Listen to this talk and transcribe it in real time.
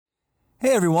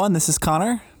Hey everyone, this is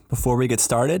Connor. Before we get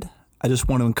started, I just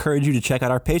want to encourage you to check out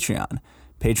our Patreon,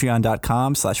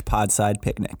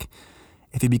 patreon.com/podsidepicnic.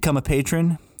 If you become a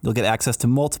patron, you'll get access to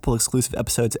multiple exclusive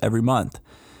episodes every month.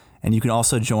 And you can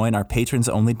also join our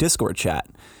patrons-only Discord chat,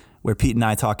 where Pete and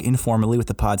I talk informally with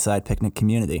the Podside Picnic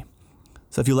community.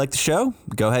 So if you like the show,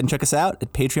 go ahead and check us out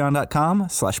at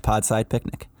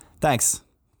patreon.com/podsidepicnic. Thanks.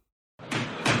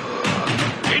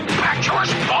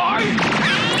 Impetuous boy!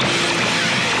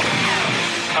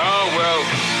 Oh, well,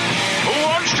 who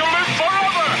wants to live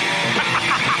forever?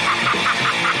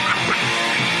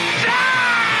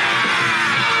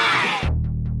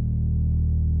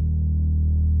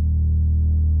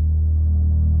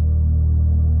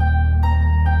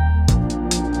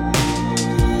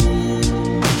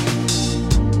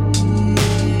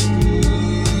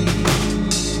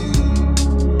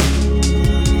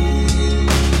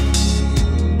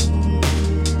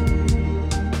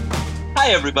 Hi,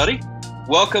 everybody.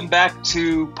 Welcome back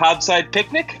to Podside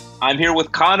Picnic. I'm here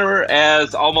with Connor,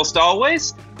 as almost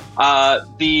always.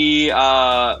 The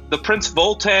Prince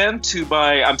Voltan to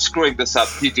my... I'm screwing this up.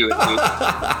 You do it, dude.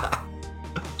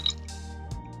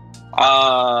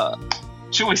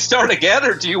 Should we start again,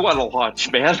 or do you want to launch,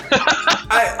 man?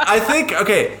 I think,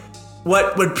 okay,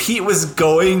 what Pete was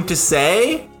going to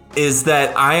say is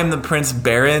that I am the Prince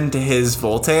Baron to his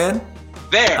Voltan.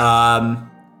 There.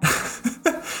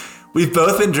 We've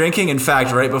both been drinking. In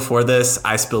fact, right before this,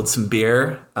 I spilled some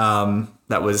beer. So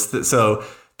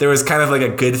there was kind of like a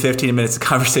good 15 minutes of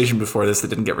conversation before this that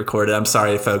didn't get recorded. I'm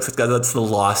sorry, folks. That's the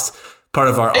lost part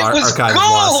of our archive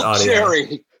lost audio.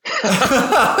 Jerry.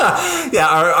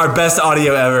 Yeah, our best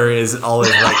audio ever is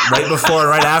always right before and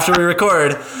right after we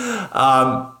record.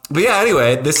 But yeah,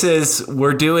 anyway,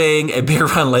 we're doing a beer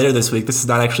run later this week. This is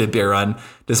not actually a beer run,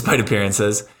 despite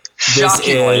appearances.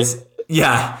 Shockingly. This is,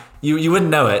 yeah. You wouldn't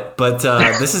know it, but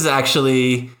this is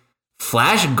actually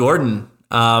Flash Gordon,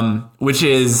 which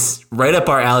is right up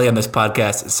our alley on this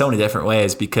podcast in so many different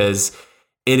ways, because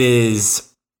it is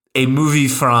a movie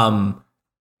from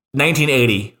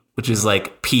 1980, which is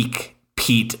like peak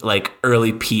Pete, like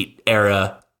early Pete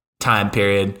era time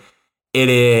period. It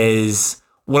is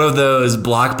one of those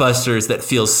blockbusters that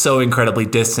feels so incredibly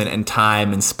distant in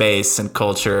time and space and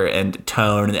culture and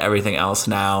tone and everything else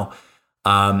now.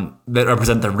 That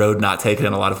represent the road not taken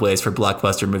in a lot of ways for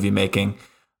blockbuster movie making.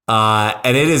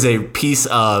 And it is a piece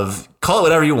of, call it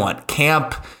whatever you want,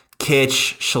 camp,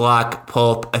 kitsch, schlock,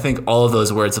 pulp. I think all of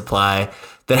those words apply.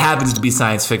 That happens to be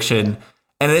science fiction.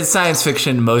 And it's science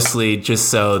fiction mostly just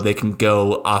so they can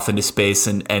go off into space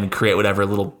and create whatever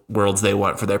little worlds they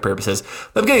want for their purposes.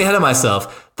 But I'm getting ahead of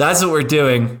myself. That's what we're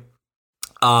doing.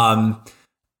 And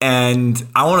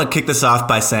I want to kick this off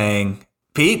by saying,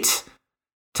 Pete,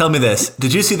 tell me this.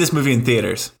 Did you see this movie in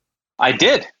theaters? I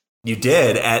did. You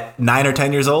did? At 9 or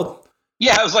 10 years old?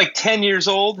 Yeah, I was like 10 years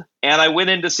old, and I went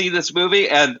in to see this movie,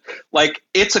 and like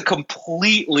it's a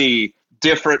completely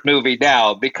different movie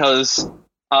now because,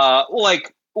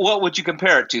 like, what would you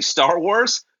compare it to? Star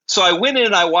Wars? So I went in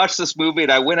and I watched this movie,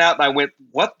 and I went out and I went,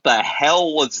 what the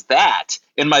hell was that?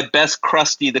 In my best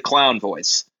Krusty the Clown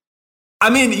voice. I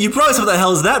mean, you probably said, what the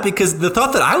hell is that? Because the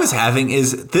thought that I was having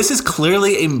is this is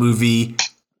clearly a movie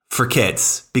for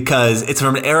kids, because it's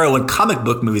from an era when comic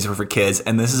book movies were for kids,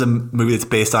 and this is a movie that's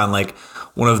based on like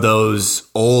one of those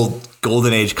old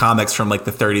golden age comics from like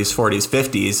the 30s, 40s,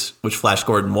 50s, which Flash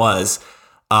Gordon was.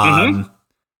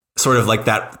 Sort of like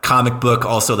that comic book,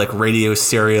 also like radio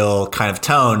serial kind of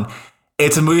tone.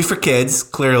 It's a movie for kids,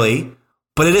 clearly,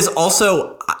 but it is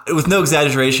also, with no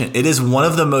exaggeration, it is one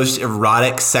of the most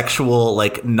erotic, sexual,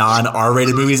 like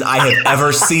non-R-rated movies I have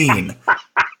ever seen.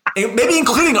 Maybe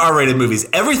including R-rated movies.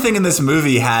 Everything in this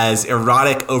movie has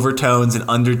erotic overtones and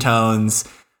undertones.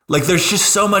 Like, there's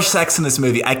just so much sex in this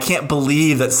movie. I can't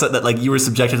believe that like you were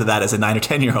subjected to that as a 9 or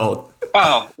 10-year-old.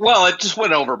 Oh, well, it just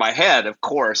went over my head, of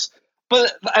course.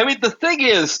 But I mean, the thing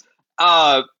is,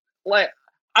 like,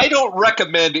 I don't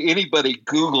recommend anybody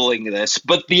Googling this,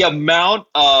 but the amount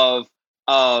of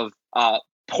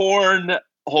porn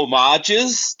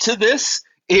homages to this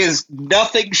is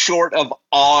nothing short of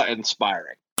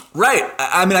awe-inspiring. Right.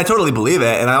 I mean, I totally believe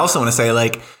it. And I also want to say,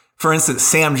 like, for instance,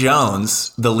 Sam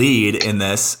Jones, the lead in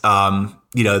this,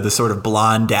 the sort of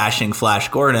blonde, dashing Flash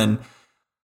Gordon,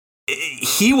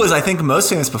 he was, I think, most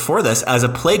famous before this as a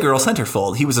Playgirl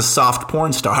centerfold. He was a soft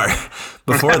porn star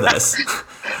before this.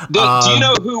 Do you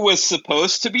know who was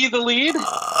supposed to be the lead?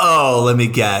 Let me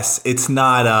guess. It's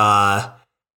not...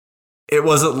 It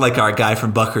wasn't like our guy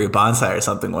from Buckaroo Banzai or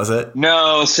something, was it?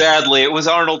 No, sadly. It was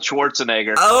Arnold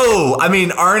Schwarzenegger. Oh, I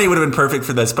mean, Arnie would have been perfect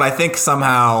for this, but I think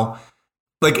somehow,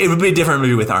 like, it would be a different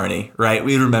movie with Arnie, right?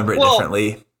 We'd remember it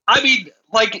differently. I mean,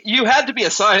 like, you had to be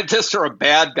a scientist or a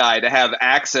bad guy to have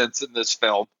accents in this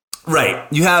film. Right.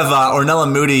 You have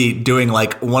Ornella Moody doing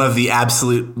like one of the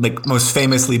absolute, like, most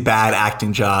famously bad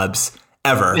acting jobs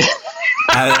ever.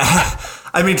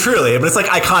 I mean, truly, but it's like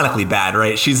iconically bad,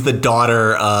 right? She's the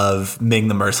daughter of Ming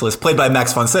the Merciless, played by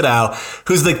Max von Sydow,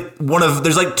 who's like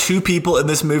there's like two people in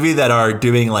this movie that are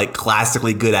doing like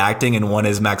classically good acting, and one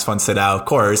is Max von Sydow, of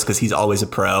course, because he's always a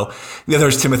pro. The other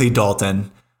is Timothy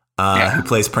Dalton, who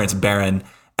plays Prince Baron.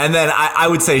 And then I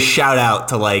would say shout out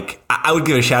to I would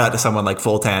give a shout out to someone like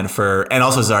Fultan and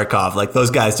also Zarkov. Like, those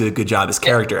guys do a good job as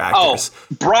character actors.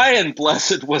 Oh, Brian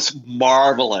Blessed was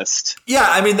marvelous. Yeah,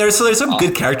 I mean, there's some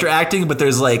good character acting, but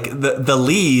there's like the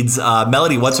leads,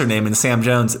 Melody What's Her Name and Sam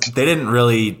Jones, they didn't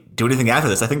really do anything after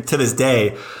this. I think to this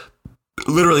day,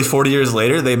 literally 40 years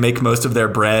later, they make most of their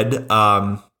bread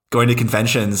going to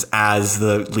conventions as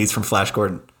the leads from Flash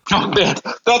Gordon. Oh man,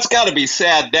 that's got to be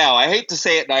sad now. I hate to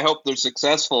say it, and I hope they're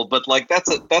successful, but like that's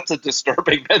a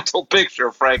disturbing mental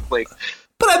picture, frankly.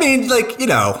 But I mean, like, you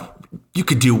know, you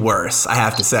could do worse, I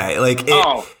have to say. Like,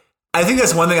 I think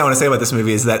that's one thing I want to say about this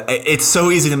movie is that it's so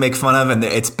easy to make fun of, and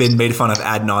it's been made fun of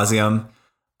ad nauseum.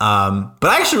 But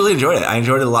I actually really enjoyed it. I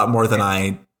enjoyed it a lot more than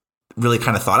I really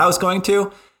kind of thought I was going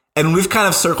to. And we've kind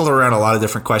of circled around a lot of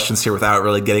different questions here without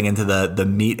really getting into the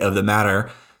meat of the matter.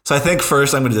 So I think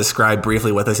first I'm going to describe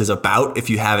briefly what this is about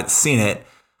if you haven't seen it.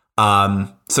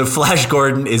 So Flash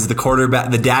Gordon is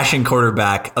the dashing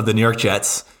quarterback of the New York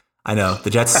Jets. I know the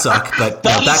Jets suck, but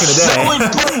back in the day, so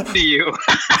important to you.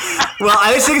 Well,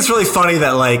 I just think it's really funny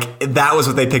that like that was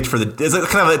what they picked for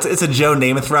it's a Joe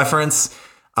Namath reference.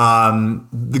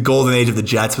 The golden age of the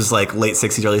Jets was like late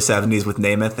 60s, early 70s with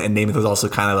Namath, and Namath was also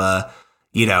kind of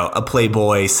a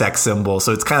playboy sex symbol.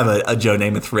 So it's kind of a Joe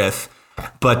Namath riff.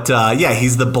 But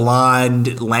he's the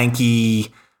blonde,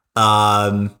 lanky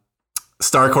star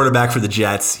quarterback for the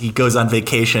Jets. He goes on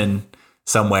vacation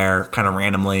somewhere kind of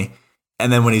randomly.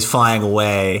 And then when he's flying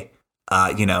away,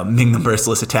 Ming the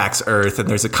Merciless attacks Earth. And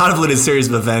there's a convoluted series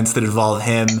of events that involve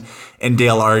him and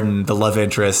Dale Arden, the love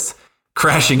interest,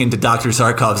 crashing into Dr.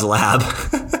 Zarkov's lab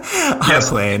on a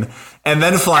plane and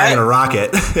then flying in a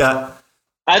rocket. Yeah.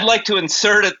 I'd like to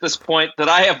insert at this point that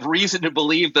I have reason to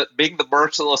believe that Ming the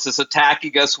Merciless is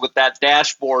attacking us with that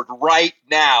dashboard right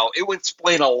now. It would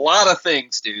explain a lot of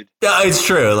things, dude. Yeah, it's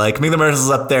true. Like, Ming the Merciless is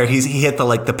up there. He hit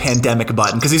the pandemic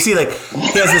button because you see, like,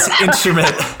 he has this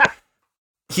instrument.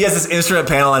 He has this instrument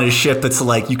panel on his ship that's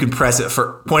like you can press it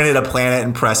point it at a planet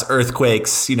and press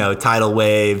earthquakes, tidal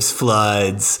waves,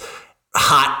 floods,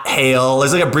 hot hail.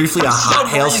 There's like briefly a hot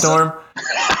hailstorm.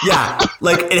 Yeah,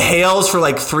 like it hails for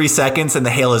like 3 seconds and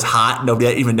the hail is hot.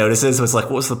 Nobody even notices. So it's like,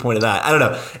 what's the point of that? I don't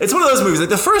know. It's one of those movies. Like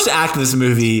the first act of this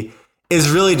movie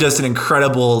is really just an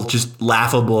incredible, just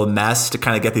laughable mess to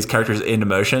kind of get these characters into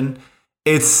motion.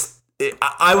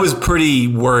 I was pretty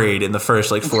worried in the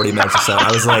first like 40 minutes or so.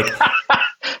 I was like,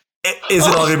 is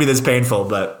it all going to be this painful?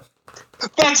 But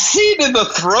that scene in the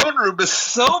throne room is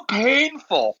so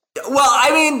painful. Well,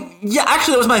 I mean, yeah,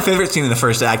 actually, that was my favorite scene in the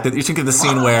first act. You think of the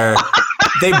scene where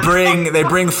they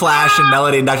bring Flash and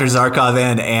Melody and Dr. Zarkov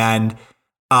in, and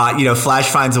Flash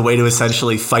finds a way to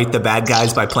essentially fight the bad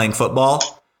guys by playing football.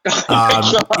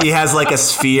 He has like a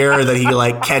sphere that he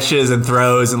like catches and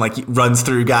throws and like runs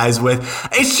through guys with.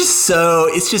 It's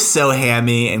just so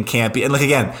hammy and campy. And like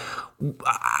again,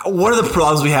 one of the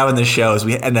problems we have in this show is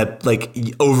we end up like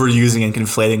overusing and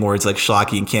conflating words like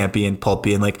schlocky and campy and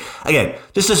pulpy, and like again,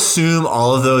 just assume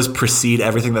all of those precede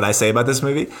everything that I say about this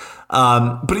movie.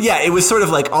 But yeah, it was sort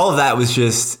of like all of that was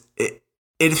just it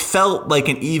felt like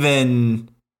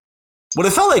what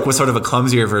it felt like was sort of a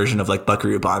clumsier version of like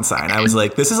Buckaroo Banzai. And I was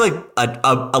like, this is like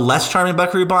a less charming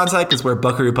Buckaroo Banzai, because where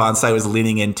Buckaroo Banzai was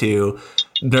leaning into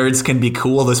nerds can be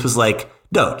cool, this was like,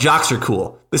 no, jocks are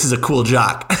cool. This is a cool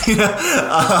jock.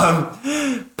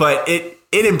 But it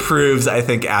improves, I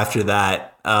think, after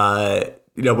that.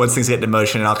 Once things get into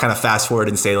motion, and I'll kind of fast forward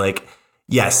and say like,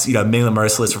 yes, Ming the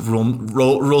Merciless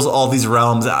rules all these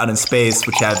realms out in space,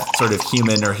 which have sort of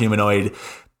human or humanoid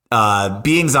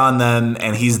beings on them,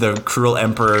 and he's the cruel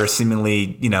emperor,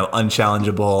 seemingly,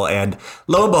 unchallengeable. And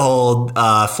lo and behold,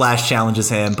 Flash challenges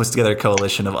him, puts together a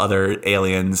coalition of other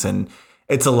aliens, and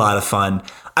it's a lot of fun.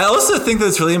 I also think that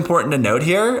it's really important to note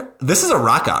here, this is a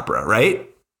rock opera, right?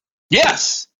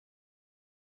 Yes.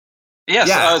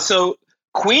 Yeah. So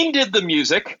Queen did the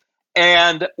music,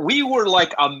 and we were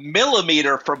like a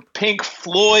millimeter from Pink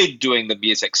Floyd doing the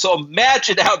music. So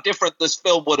imagine how different this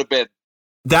film would have been.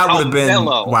 That would have been,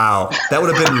 mellow. Wow. That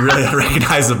would have been really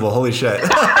unrecognizable. Holy shit.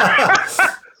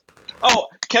 Oh,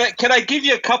 can I give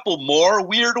you a couple more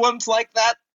weird ones like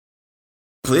that?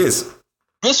 Please.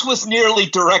 This was nearly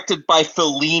directed by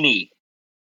Fellini.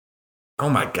 Oh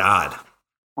my God.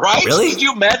 Right? Really? Did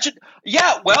you imagine?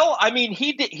 Yeah, well, I mean,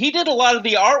 he did a lot of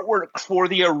the artwork for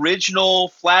the original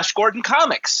Flash Gordon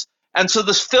comics. And so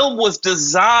this film was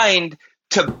designed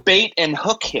to bait and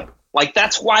hook him. Like,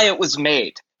 that's why it was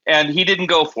made. And he didn't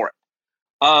go for it.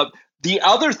 The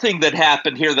other thing that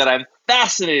happened here that I'm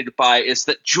fascinated by is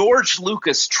that George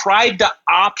Lucas tried to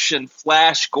option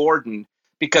Flash Gordon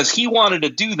because he wanted to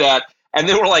do that. And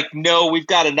they were like, no, we've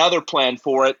got another plan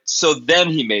for it. So then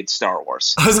he made Star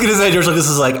Wars. I was going to say, George Lucas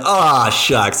is like,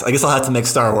 shucks. I guess I'll have to make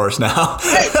Star Wars now.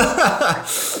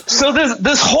 So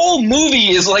this whole movie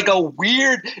is like a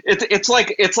weird. It's like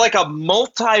a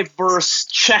multiverse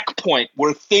checkpoint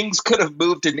where things could have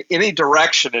moved in any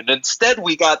direction, and instead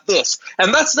we got this.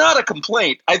 And that's not a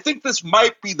complaint. I think this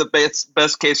might be the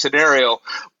best case scenario.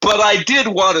 But I did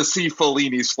want to see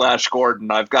Fellini's Flash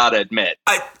Gordon. I've got to admit.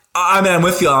 I mean, I'm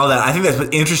with you on all that. I think that's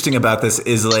what's interesting about this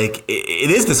is like,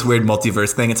 it is this weird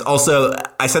multiverse thing. It's also,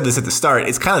 I said this at the start,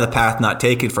 it's kind of the path not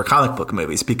taken for comic book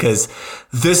movies because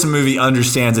this movie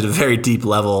understands at a very deep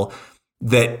level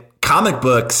that comic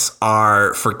books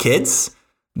are for kids,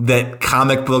 that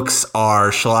comic books are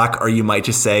schlock, or you might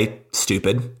just say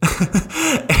stupid.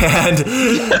 And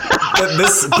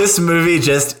this movie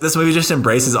just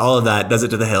embraces all of that, does it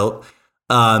to the hilt.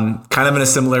 Kind of in a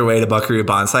similar way to Buckaroo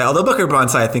Banzai, although Buckaroo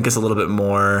Banzai I think is a little bit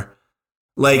more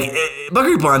like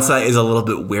Buckaroo Banzai is a little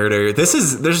bit weirder. This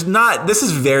is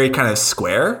very kind of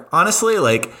square, honestly.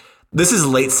 Like this is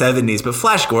late 70s, but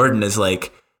Flash Gordon is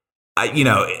like,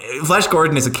 Flash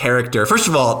Gordon is a character. First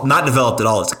of all, not developed at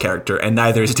all as a character, and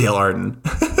neither is Dale Arden.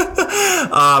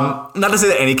 Not to say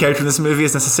that any character in this movie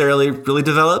is necessarily really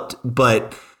developed,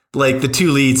 but like the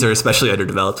two leads are especially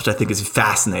underdeveloped, which I think is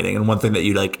fascinating. And one thing that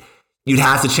you'd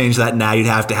have to change that now. You'd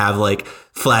have to have like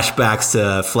flashbacks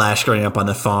to Flash growing up on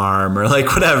the farm or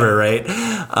like whatever, right?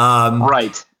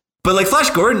 Right. But like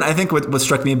Flash Gordon, I think what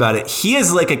struck me about it, he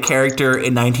is like a character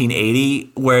in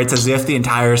 1980 where it's as if the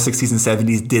entire 60s and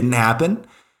 70s didn't happen.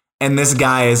 And this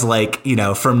guy is like,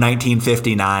 from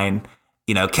 1959,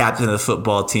 captain of the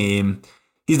football team.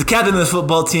 He's the captain of the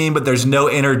football team, but there's no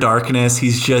inner darkness.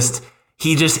 He just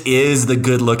is the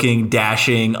good looking,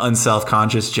 dashing,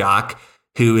 unself-conscious jock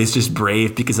who is just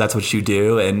brave because that's what you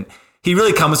do. And he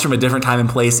really comes from a different time and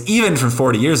place. Even from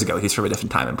 40 years ago, he's from a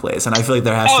different time and place. And I feel like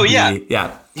there has to be...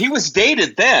 Yeah. He was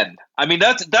dated then. I mean,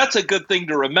 that's a good thing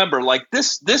to remember. Like,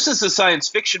 this is a science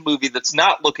fiction movie that's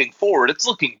not looking forward. It's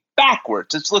looking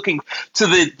backwards. It's looking to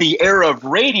the era of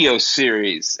radio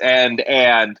series and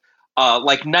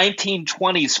like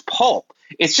 1920s pulp.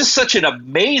 It's just such an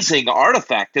amazing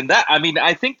artifact. And that, I mean,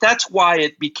 I think that's why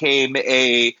it became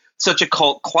such a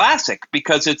cult classic,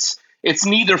 because it's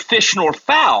neither fish nor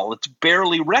fowl. It's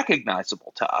barely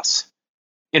recognizable to us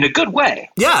in a good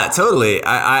way. Yeah, totally.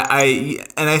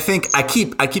 I think I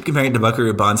keep comparing it to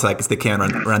Buckaroo Banzai because they came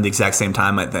around the exact same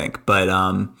time, I think. But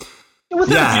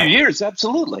within a few years,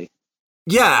 absolutely.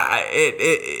 Yeah,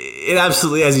 it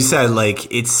absolutely, as you said,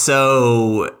 like it's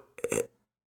so.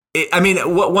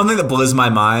 One thing that blows my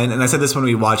mind, and I said this when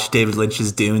we watched David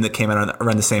Lynch's Dune that came out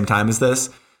around the same time as this.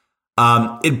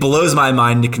 It blows my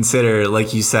mind to consider,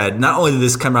 like you said, not only did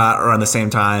this come out around the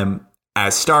same time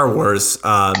as Star Wars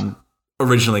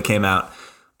originally came out,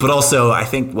 but also I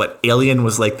think Alien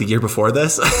was like the year before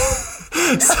this.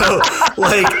 So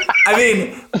like, I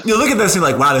mean, you look at this and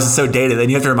you're like, wow, this is so dated.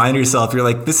 And you have to remind yourself, you're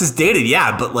like, this is dated.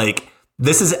 Yeah. But like,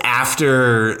 this is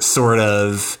after sort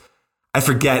of, I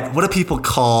forget, what do people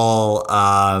call,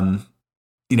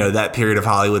 that period of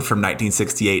Hollywood from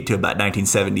 1968 to about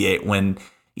 1978 when,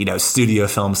 studio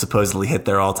films supposedly hit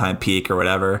their all-time peak or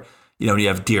whatever. When you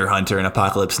have Deer Hunter and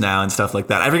Apocalypse Now and stuff like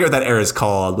that. I forget what that era is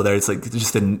called, whether it's like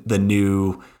just the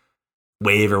new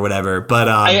wave or whatever. But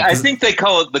I think they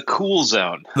call it the cool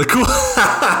zone. The cool.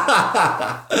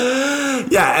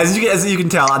 Yeah, as you can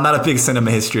tell, I'm not a big cinema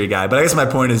history guy, but I guess my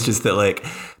point is just that like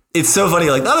it's so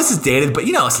funny. Like, oh, this is dated, but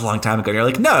it's a long time ago. And you're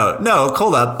like, no,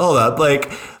 hold up,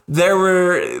 like. There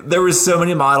were so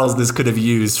many models this could have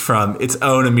used from its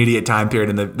own immediate time period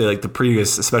in the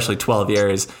previous, especially 12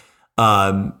 years,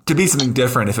 to be something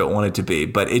different if it wanted to be.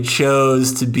 But it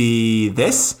chose to be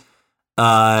this.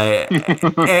 And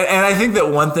I think that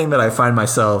one thing that I find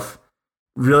myself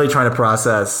really trying to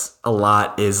process a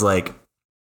lot is like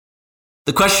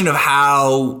the question of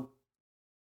how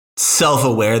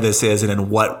self-aware this is and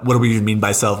what do we even mean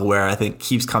by self-aware, I think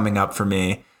keeps coming up for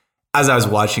me. As I was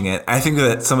watching it, I think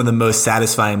that some of the most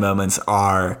satisfying moments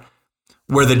are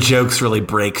where the jokes really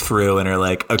break through and are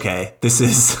like, okay, this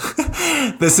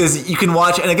is, you can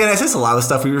watch. And again, I said a lot of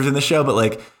stuff we reviewed in the show, but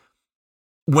like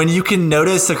when you can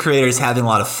notice the creators having a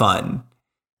lot of fun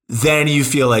then you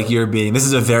feel like you're being, this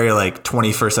is a very like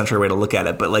 21st century way to look at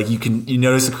it, but like you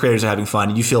notice the creators are having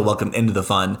fun, you feel welcomed into the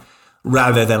fun,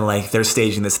 rather than like they're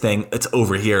staging this thing, it's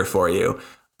over here for you.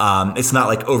 It's not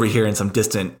like over here in some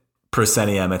distant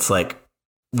proscenium, it's like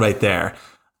right there.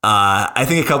 I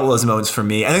think a couple of those moments for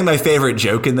me, I think my favorite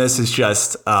joke in this is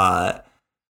just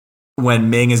when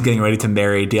Ming is getting ready to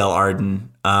marry Dale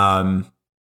Arden, and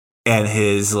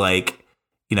his like,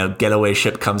 you know, getaway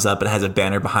ship comes up and has a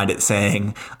banner behind it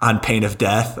saying "on pain of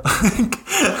death."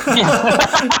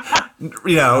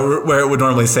 You know, where it would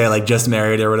normally say like "just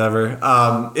married" or whatever.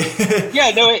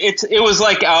 Yeah, no, it was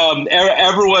like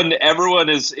everyone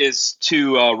is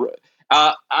to.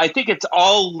 I think it's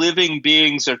all living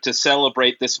beings are to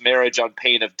celebrate this marriage on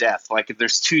pain of death. Like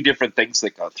there's two different things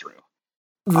that go through.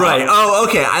 Right. Oh,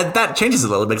 okay. That changes a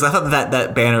little bit, because I thought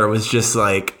that banner was just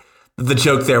like, the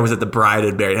joke there was that the bride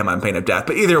had married him on pain of death.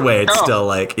 But either way, it's still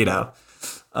like, you know,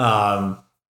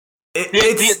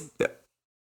 it's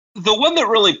the one that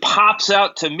really pops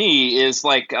out to me is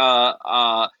like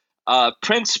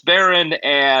Prince Baron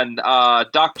and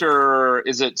Dr.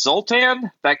 Is it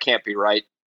Zoltan? That can't be right.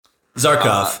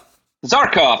 Zarkov.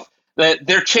 Zarkov. That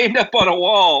they're chained up on a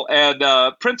wall, and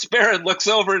Prince Baron looks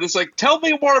over and is like, "Tell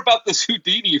me more about this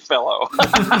Houdini fellow."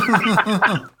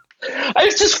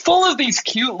 It's just full of these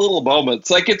cute little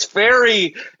moments. Like it's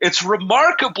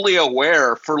remarkably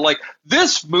aware for like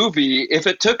this movie, if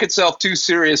it took itself too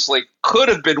seriously, could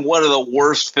have been one of the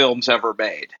worst films ever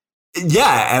made.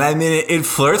 Yeah, and I mean it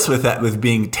flirts with that, with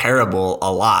being terrible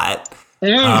a lot.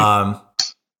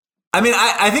 I mean,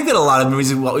 I think that a lot of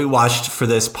movies what we watched for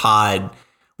this pod,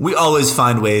 we always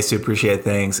find ways to appreciate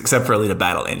things, except for Alita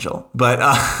Battle Angel. But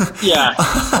yeah.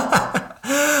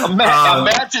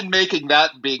 Imagine making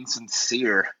that and being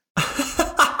sincere. This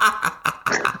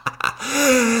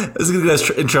is going to get us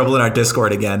in trouble in our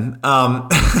Discord again.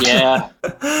 Yeah.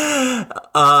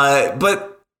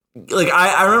 But like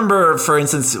I remember, for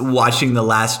instance, watching The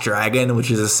Last Dragon, which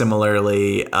is a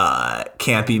similarly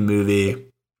campy movie,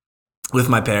 with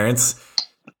my parents.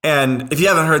 And if you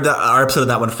haven't heard our episode of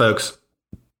that one, folks,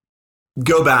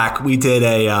 go back. We did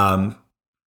an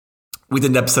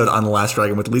episode on The Last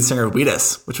Dragon with the lead singer of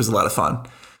Wheatus, which was a lot of fun.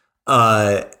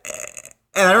 And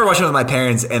I remember watching it with my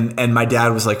parents, and my dad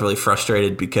was like really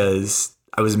frustrated because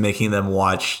I was making them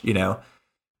watch, you know,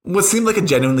 what seemed like a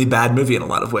genuinely bad movie in a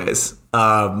lot of ways.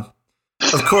 Of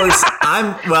course,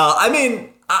 I'm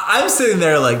sitting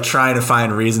there like trying to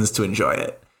find reasons to enjoy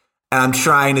it. And I'm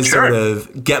trying to sort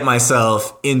of get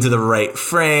myself into the right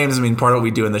frames. I mean, part of what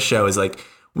we do in the show is like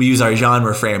we use our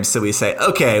genre frames. So we say,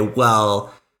 okay,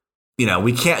 well, you know,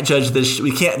 we can't judge this.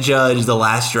 We can't judge The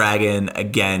Last Dragon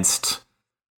against.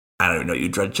 I don't even know what you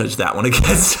judge that one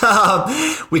against.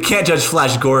 We can't judge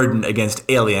Flash Gordon against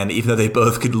Alien, even though they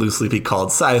both could loosely be called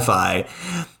sci-fi.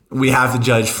 We have to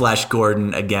judge Flash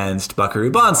Gordon against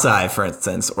Buckaroo Banzai, for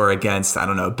instance, or against, I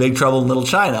don't know, Big Trouble in Little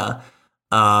China.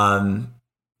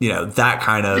 You know, that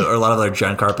kind of, or a lot of other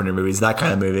John Carpenter movies, that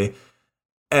kind of movie.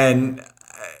 And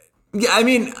yeah, I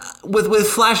mean, with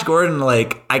Flash Gordon,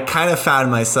 like I kind of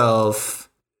found myself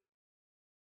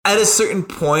at a certain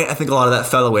point, I think a lot of that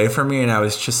fell away from me, and I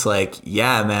was just like,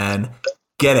 yeah, man,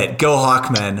 get it, go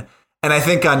Hawkmen. And I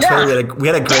think on Twitter we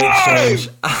had a great exchange.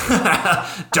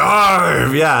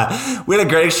 Darv, yeah. We had a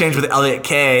great exchange with Elliot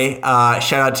K.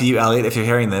 Shout out to you, Elliot, if you're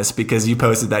hearing this, because you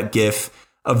posted that GIF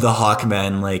of the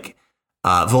Hawkmen, like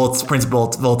Prince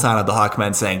Voltan of the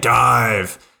Hawkmen saying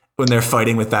 "dive" when they're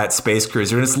fighting with that space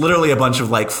cruiser, and it's literally a bunch of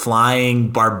like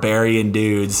flying barbarian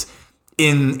dudes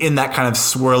in that kind of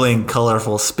swirling,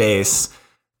 colorful space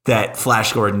that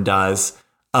Flash Gordon does,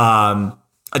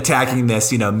 attacking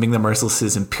this, you know, Ming the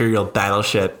Merciless's Imperial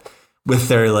battleship with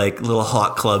their like little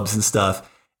hawk clubs and stuff.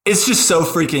 It's just so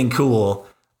freaking cool,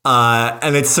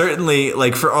 and it's certainly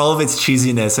like, for all of its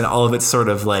cheesiness and all of its sort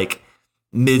of like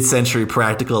mid-century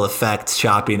practical effects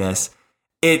choppiness,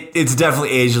 it's definitely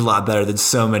aged a lot better than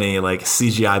so many like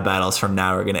CGI battles from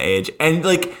now are going to age. And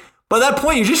like by that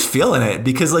point, you're just feeling it,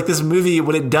 because like this movie,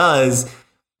 what it does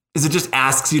is it just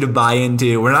asks you to buy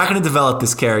into, we're not going to develop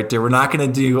this character, we're not going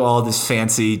to do all this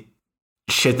fancy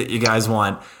shit that you guys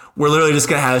want. We're literally just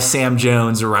going to have Sam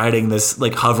Jones riding this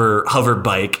like hover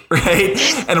bike, right?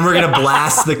 And we're going to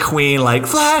blast the Queen like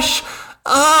Flash.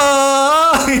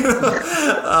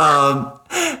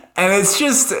 And it's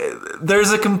just,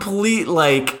 there's a complete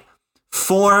like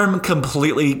form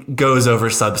completely goes over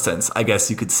substance, I guess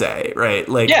you could say, right?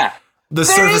 Like, yeah, the there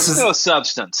surface is no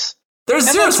substance.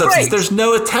 There's zero substance. Great. There's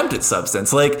no attempt at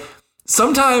substance. Like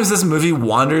sometimes this movie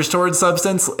wanders towards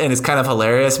substance, and it's kind of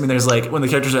hilarious. I mean, there's like when the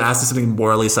characters are asked to do something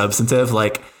morally substantive,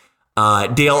 like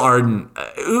Dale Arden,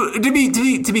 to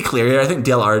be clear here, I think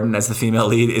Dale Arden as the female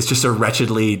lead is just a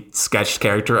wretchedly sketched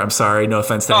character. I'm sorry, no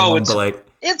offense to anyone, but like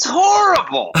it's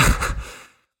horrible.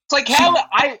 It's like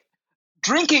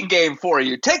drinking game for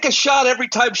you. Take a shot every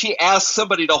time she asks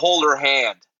somebody to hold her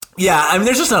hand. Yeah, I mean,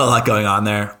 there's just not a lot going on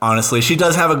there, honestly. She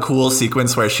does have a cool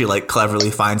sequence where she, like, cleverly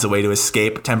finds a way to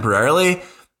escape temporarily,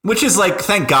 which is, like,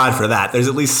 thank God for that. There's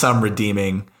at least some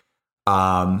redeeming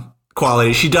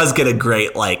quality. She does get a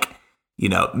great, like, you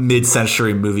know,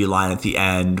 mid-century movie line at the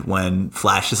end when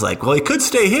Flash is like, well, he could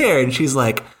stay here. And she's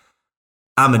like,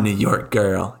 I'm a New York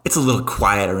girl. It's a little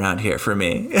quiet around here for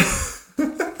me.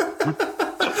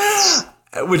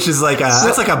 Which is like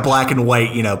that's like a black and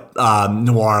white, you know,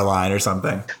 noir line or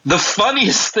something. The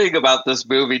funniest thing about this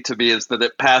movie to me is that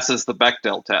it passes the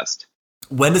Bechdel test.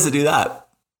 When does it do that?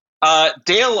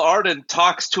 Dale Arden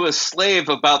talks to a slave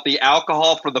about the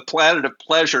alcohol for the planet of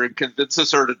pleasure and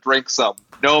convinces her to drink some.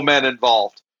 No men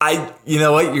involved. You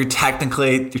know what? You're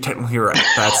technically right.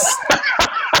 That's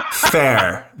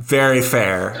fair, very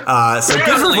fair. So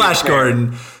good for Flash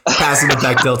Gordon passing the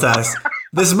Bechdel test.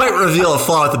 This might reveal a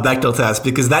flaw with the Bechdel test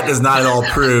because that does not at all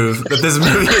prove that this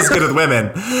movie is good with women.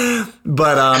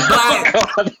 But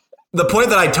the point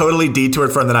that I totally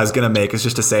detoured from that I was going to make is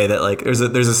just to say that like there's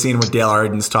a scene where Dale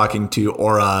Arden's talking to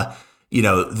Aura, you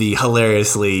know, the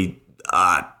hilariously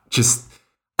just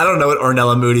I don't know what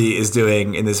Ornella Moody is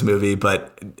doing in this movie,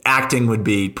 but acting would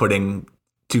be putting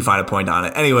too fine a point on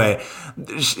it. Anyway,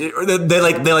 they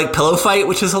like pillow fight,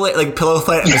 which is hilarious, like pillow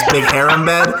fight in this big harem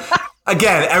bed.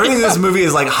 Again, everything in this movie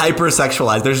is like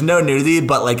hyper-sexualized. There's no nudity,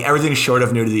 but like everything short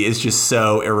of nudity is just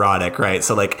so erotic, right?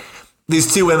 So like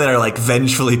these two women are like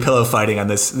vengefully pillow fighting on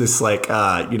this like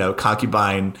you know,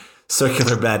 concubine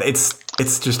circular bed.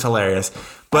 It's just hilarious.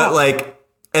 But like,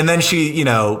 and then she, you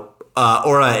know,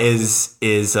 Aura is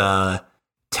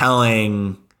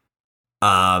telling Dale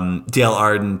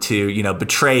Arden to, you know,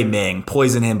 betray Ming,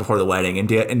 poison him before the wedding, and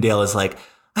Dale is like,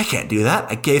 I can't do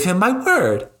that. I gave him my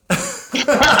word.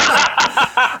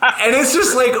 And it's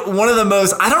just like one of the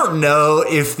most, I don't know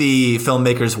if the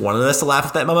filmmakers wanted us to laugh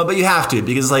at that moment, but you have to,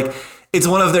 because like it's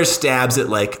one of their stabs at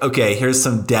like, okay, here's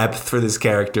some depth for this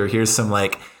character. Here's sort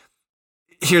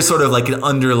of like an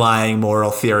underlying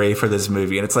moral theory for this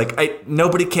movie. And it's like,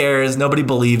 nobody cares. Nobody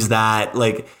believes that.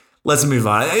 Like, let's move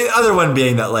on. Other one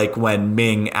being that like when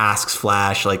Ming asks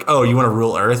Flash, like, oh, you want to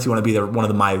rule Earth? You want to be one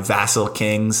of my vassal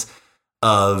kings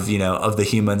of, you know, of the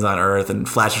humans on Earth? And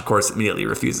Flash, of course, immediately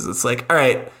refuses. It's like, all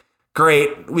right,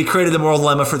 great. We created the moral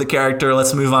dilemma for the character.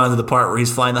 Let's move on to the part where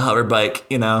he's flying the hover bike,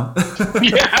 you know?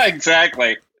 Yeah,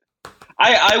 exactly.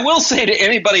 I will say to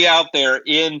anybody out there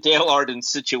in Dale Arden's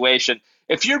situation,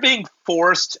 if you're being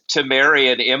forced to marry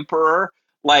an emperor,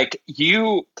 like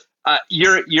your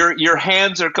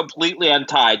hands are completely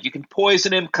untied. You can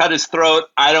poison him, cut his throat.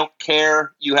 I don't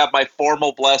care. You have my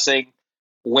formal blessing.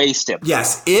 Waste him.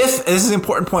 Yes. This is an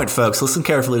important point, folks. Listen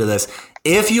carefully to this.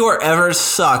 If you are ever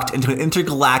sucked into an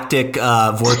intergalactic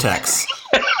vortex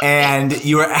and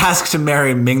you are asked to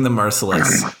marry Ming the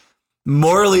Merciless,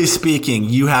 morally speaking,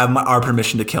 you have our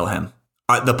permission to kill him.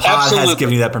 The pod has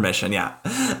given you that permission. Yeah.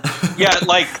 Yeah.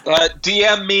 Like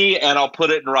DM me and I'll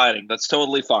put it in writing. That's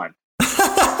totally fine.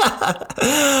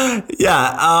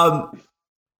 Yeah.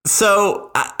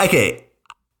 So, okay.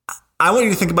 I want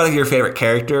you to think about who your favorite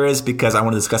character is because I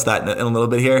want to discuss that in a little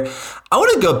bit here. I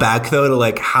want to go back though to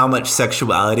like how much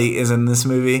sexuality is in this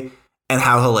movie and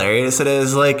how hilarious it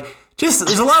is. Like, just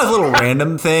there's a lot of little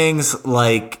random things.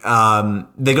 Like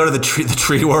they go to the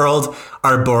tree world,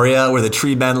 Arborea, where the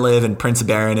tree men live, and Prince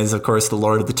Baron is of course the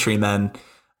lord of the tree men.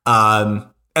 And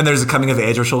there's a coming of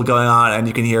age ritual going on, and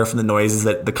you can hear from the noises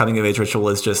that the coming of age ritual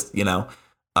is just, you know,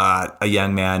 a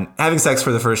young man having sex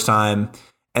for the first time.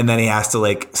 And then he has to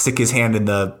like stick his hand in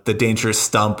the dangerous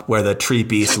stump where the tree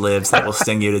beast lives that will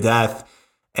sting you to death.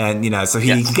 And, you know, so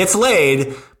he gets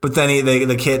laid, but then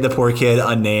the poor kid,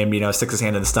 unnamed, you know, sticks his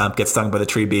hand in the stump, gets stung by the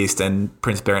tree beast, and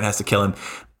Prince Baron has to kill him.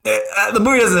 The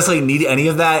movie doesn't necessarily need any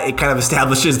of that. It kind of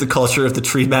establishes the culture of the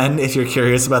tree men, if you're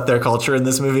curious about their culture in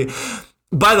this movie.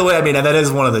 By the way, I mean, and that is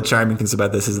one of the charming things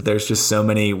about this, is that there's just so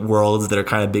many worlds that are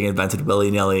kind of being invented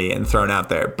willy-nilly and thrown out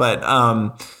there. But,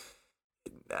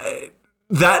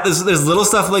 that there's little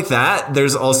stuff like that.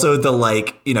 There's also the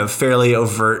like, you know, fairly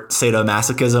overt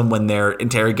sadomasochism when they're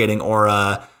interrogating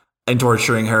Aura and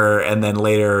torturing her, and then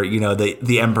later, you know,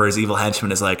 the Emperor's evil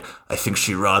henchman is like, I think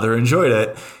she rather enjoyed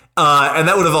it. And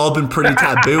that would have all been pretty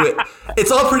taboo.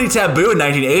 It's all pretty taboo in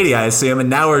 1980, I assume. And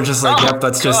now we're just like, yep,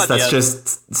 that's just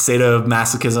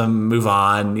sadomasochism. Move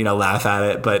on, you know, laugh at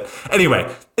it. But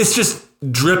anyway, it's just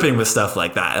dripping with stuff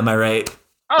like that. Am I right?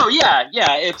 Oh yeah,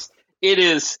 yeah. It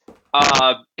is.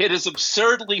 It is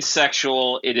absurdly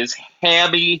sexual. It is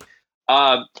hammy.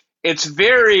 It's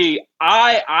very.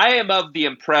 I am of the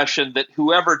impression that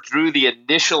whoever drew the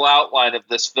initial outline of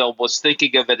this film was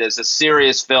thinking of it as a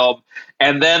serious film,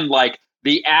 and then like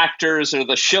the actors or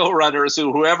the showrunners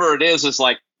or whoever it is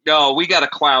like, no, we got to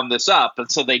clown this up,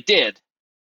 and so they did.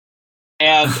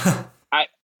 And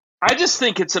I just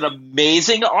think it's an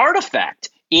amazing artifact.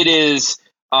 It is.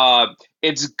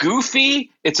 It's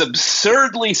goofy. It's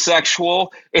absurdly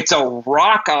sexual. It's a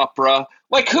rock opera.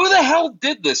 Like, who the hell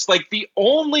did this? Like, the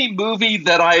only movie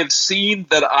that I have seen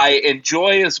that I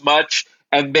enjoy as much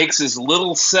and makes as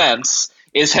little sense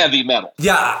is Heavy Metal.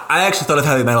 Yeah, I actually thought of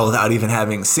Heavy Metal without even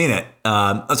having seen it.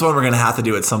 That's one we're going to have to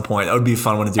do at some point. That would be a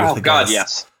fun one to do with the God, guests.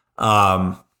 yes.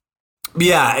 But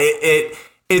yeah,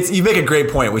 it's you make a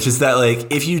great point, which is that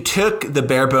like if you took the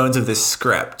bare bones of this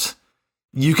script,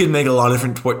 you could make a lot of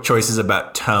different choices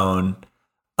about tone.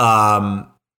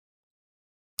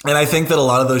 And I think that a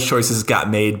lot of those choices got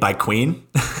made by Queen.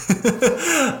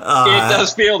 It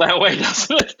does feel that way,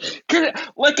 doesn't it?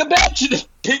 Like, imagine if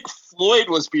Pink Floyd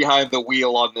was behind the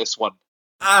wheel on this one.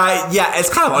 Yeah,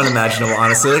 it's kind of unimaginable,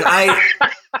 honestly.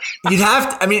 You'd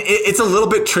have to, I mean, it's a little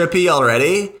bit trippy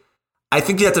already. I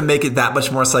think you have to make it that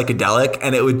much more psychedelic,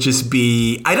 and it would just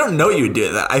be, I don't know what you would do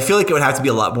with that. I feel like it would have to be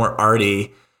a lot more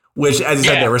arty, which, as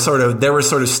you said, there were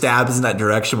sort of stabs in that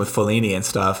direction with Fellini and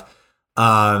stuff.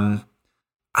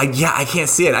 I can't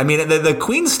see it. I mean, the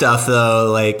Queen stuff,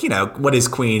 though, like, you know, what is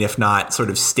Queen if not sort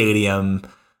of stadium,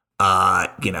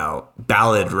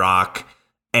 ballad rock?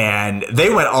 And they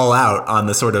went all out on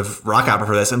the sort of rock opera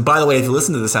for this. And by the way, if you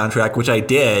listen to the soundtrack, which I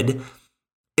did,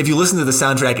 if you listen to the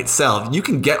soundtrack itself, you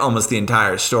can get almost the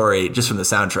entire story just from the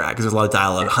soundtrack, because there's a lot of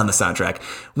dialogue on the soundtrack,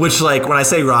 which, like, when I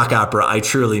say rock opera, I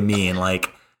truly mean,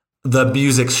 like, the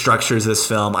music structures this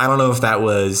film. I don't know at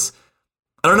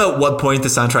what point the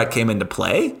soundtrack came into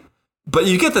play, but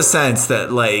you get the sense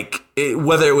that, like,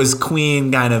 whether it was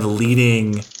Queen kind of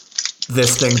leading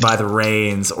this thing by the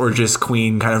reins or just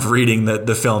Queen kind of reading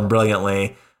the film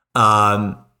brilliantly,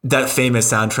 that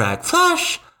famous soundtrack,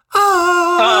 Flash,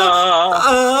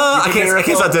 I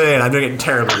can't stop doing it. I'm doing it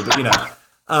terribly, but, you know.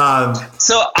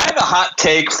 So I have a hot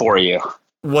take for you.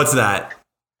 What's that?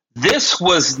 This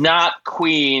was not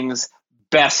Queen's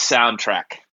best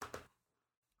soundtrack.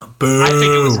 Boo. I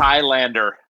think it was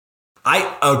Highlander.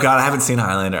 Oh God, I haven't seen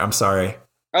Highlander. I'm sorry.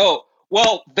 Oh,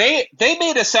 well, they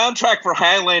made a soundtrack for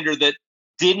Highlander that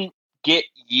didn't get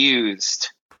used.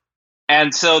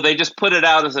 And so they just put it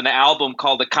out as an album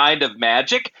called A Kind of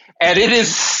Magic, and it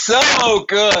is so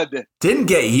good. Didn't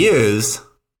get used?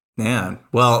 Man.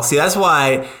 Well, see, that's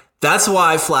why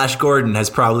Flash Gordon has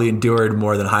probably endured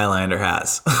more than Highlander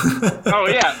has. Oh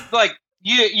yeah, like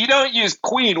you don't use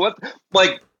Queen. What,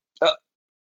 like,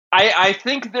 I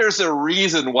think there's a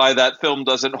reason why that film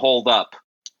doesn't hold up.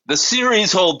 The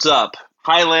series holds up.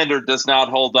 Highlander does not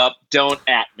hold up. Don't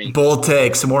at me. Bold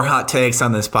takes, more hot takes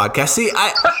on this podcast. See,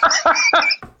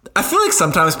 I feel like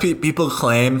sometimes people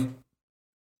claim,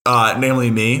 namely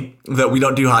me, that we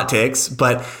don't do hot takes.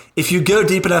 But if you go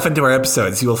deep enough into our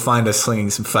episodes, you will find us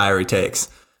slinging some fiery takes.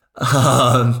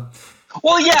 Well,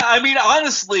 yeah, I mean,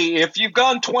 honestly, if you've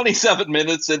gone 27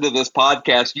 minutes into this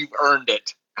podcast, you've earned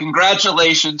it.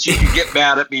 Congratulations. You can get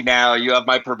mad at me now. You have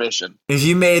my permission. If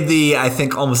you made the, I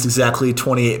think, almost exactly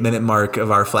 28-minute mark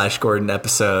of our Flash Gordon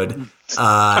episode,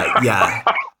 yeah,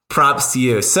 props to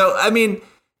you. So, I mean,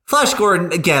 Flash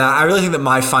Gordon, again, I really think that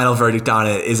my final verdict on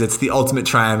it is it's the ultimate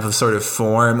triumph of sort of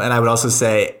form, and I would also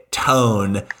say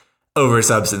tone over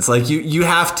substance. Like, you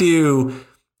have to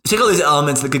take all these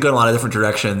elements that could go in a lot of different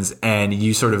directions, and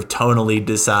you sort of tonally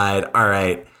decide, all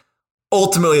right,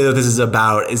 ultimately, what this is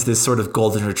about is this sort of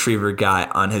golden retriever guy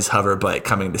on his hover bike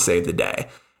coming to save the day.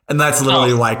 And that's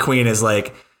literally why Queen is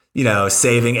like, you know,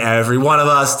 saving every one of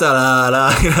us. Da, da,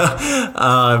 da, you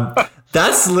know?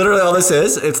 That's literally all this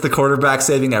is. It's the quarterback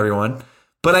saving everyone.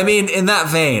 But I mean, in that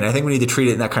vein, I think we need to treat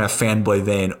it in that kind of fanboy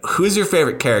vein. Who's your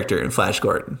favorite character in Flash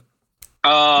Gordon?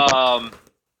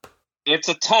 It's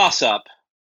a toss-up.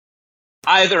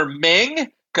 Either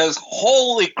Ming, because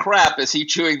holy crap is he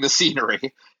chewing the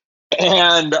scenery,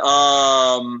 and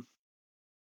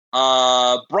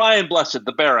Brian Blessed,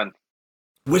 the Baron.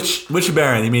 Which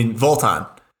Baron? You mean Voltan?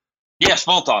 Yes,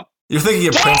 Voltan. You're thinking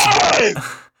of Prince.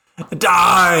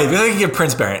 Dive! You're thinking of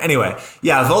Prince Baron. Anyway,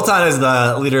 yeah, Voltan is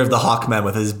the leader of the Hawkmen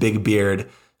with his big beard,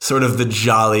 sort of the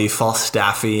jolly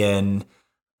Falstaffian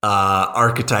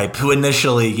archetype who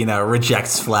initially, you know,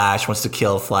 rejects Flash, wants to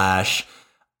kill Flash.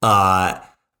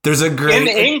 There's a great... In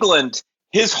England,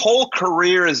 his whole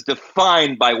career is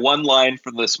defined by one line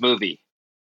from this movie.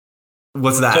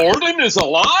 What's that? Gordon is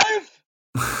alive?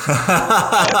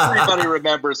 Everybody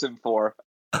remembers him for.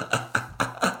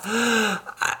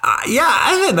 Yeah,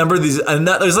 I have a number of these.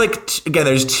 There's again,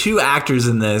 there's two actors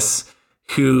in this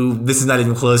who this is not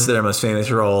even close to their most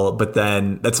famous role, but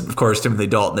then that's of course Timothy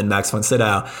Dalton and Max von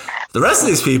Sydow. The rest of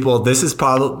these people, this is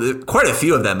probably quite a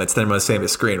few of them. It's their most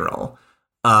famous screen role,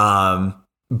 by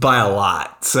a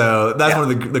lot. So that's one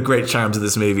of the great charms of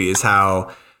this movie is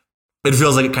how it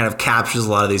feels like it kind of captures a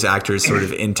lot of these actors sort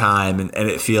of in time, and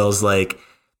it feels like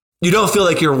you don't feel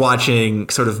like you're watching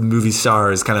sort of movie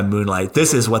stars kind of moonlight.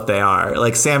 This is what they are.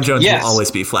 Like Sam Jones will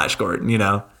always be Flash Gordon, you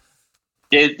know?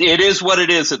 It is what it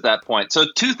is at that point. So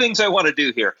two things I want to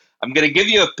do here. I'm going to give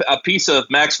you a piece of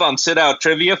Max von Sydow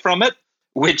trivia from it,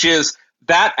 which is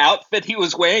that outfit he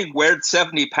was wearing weighed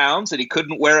 70 pounds and he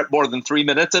couldn't wear it more than 3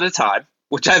 minutes at a time,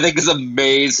 which I think is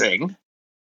amazing.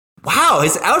 Wow,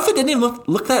 his outfit didn't even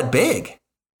look that big.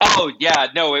 Oh yeah,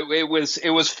 no, it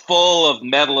was full of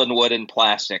metal and wood and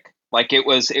plastic. Like it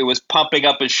was pumping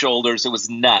up his shoulders. It was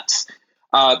nuts.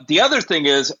 The other thing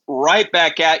is right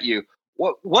back at you.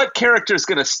 What character is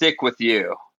going to stick with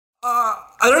you? I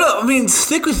don't know. I mean,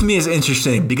 stick with me is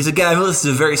interesting because again, I know this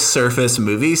is a very surface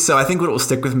movie, so I think what will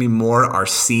stick with me more are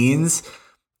scenes,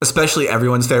 especially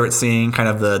everyone's favorite scene, kind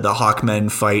of the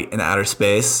Hawkmen fight in outer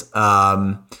space.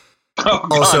 Oh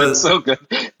God, also, it's so good.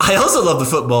 I also love the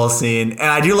football scene, and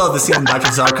I do love the scene in Dr.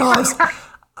 Zarkov's.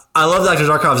 I love Dr.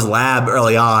 Zarkov's lab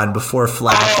early on before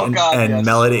Flash and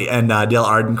Melody and Dale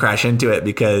Arden crash into it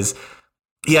because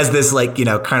he has this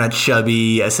kind of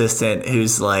chubby assistant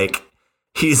who's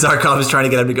Zarkov is trying to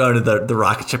get him to go into the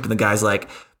rocket ship, and the guy's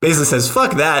basically says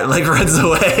 "fuck that," and runs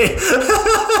away.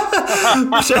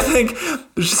 Which I think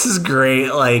was just this great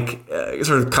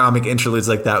sort of comic interludes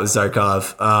like that with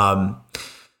Zarkov.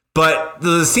 But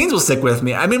the scenes will stick with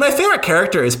me. I mean, my favorite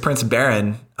character is Prince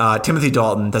Barin. Timothy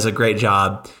Dalton does a great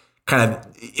job.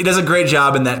 He does a great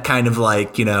job in that kind of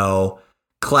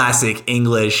classic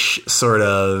English sort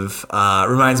of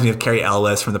reminds me of Carrie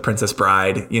Elwes from The Princess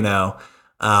Bride. So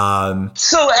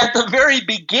at the very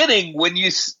beginning, when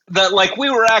we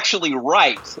were actually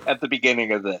right at the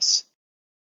beginning of this,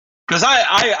 because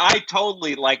I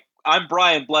totally I'm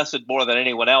Brian Blessed more than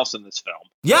anyone else in this film.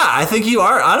 Yeah, I think you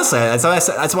are. Honestly, that's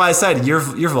why I said you're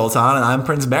Voltan and I'm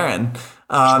Prince Barin.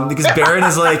 Because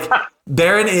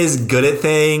Barin is good at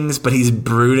things, but he's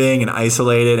brooding and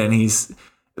isolated, and he's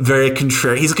very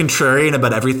contrarian. He's a contrarian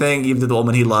about everything, even to the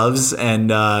woman he loves.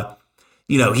 And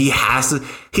he doesn't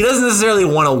necessarily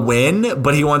want to win,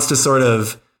 but he wants to sort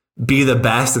of be the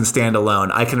best and stand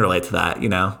alone. I can relate to that,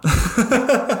 and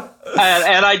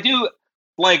I do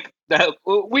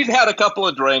we've had a couple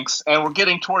of drinks and we're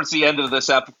getting towards the end of this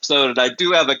episode, and I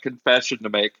do have a confession to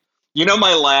make.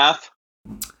 My laugh,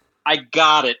 I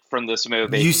got it from this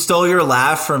movie. You stole your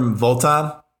laugh from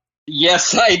Voltan?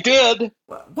 Yes, I did.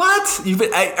 What?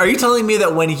 Are you telling me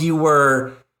that when you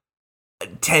were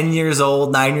 10 years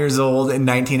old, 9 years old in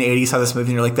 1980 saw this movie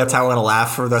and you're like, that's how I want to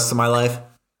laugh for the rest of my life?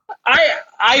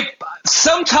 I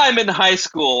sometime in high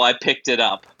school I picked it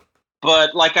up.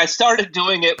 But I started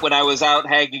doing it when I was out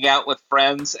hanging out with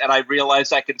friends, and I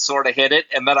realized I could sort of hit it,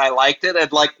 and then I liked it. And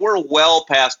we're well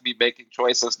past me making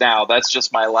choices now. That's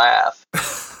just my laugh.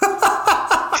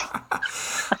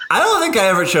 I don't think I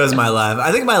ever chose my laugh.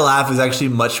 I think my laugh is actually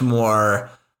much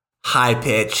more high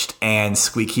pitched and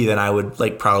squeaky than I would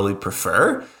probably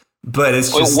prefer. But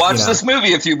it's just watch this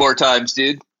movie a few more times,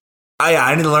 dude.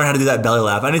 I need to learn how to do that belly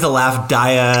laugh. I need to laugh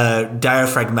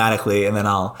diaphragmatically, and then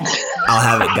I'll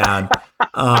have it down.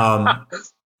 I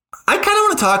kind of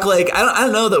want to talk I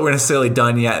don't know that we're necessarily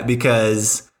done yet,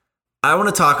 because I want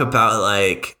to talk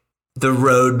about the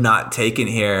road not taken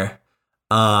here.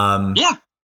 Yeah.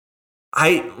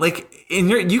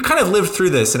 You kind of lived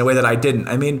through this in a way that I didn't.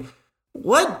 I mean,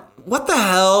 what the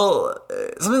hell?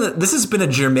 Something that this has been a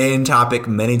germane topic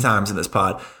many times in this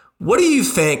pod. What do you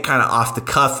think, kind of off the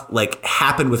cuff,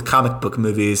 happened with comic book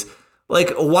movies?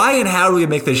 Why and how do we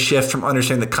make this shift from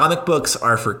understanding that comic books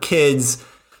are for kids,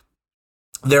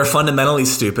 they're fundamentally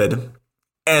stupid,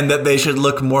 and that they should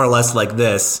look more or less like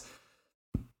this,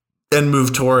 and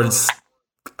move towards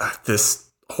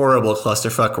this horrible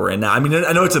clusterfuck we're in now? I mean,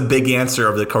 I know it's a big answer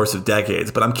over the course of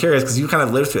decades, but I'm curious because you kind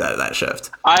of lived through that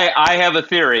shift. I have a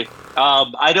theory.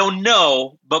 I don't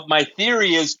know, but my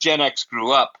theory is Gen X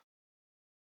grew up.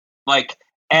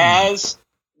 As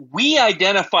we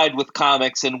identified with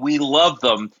comics and we loved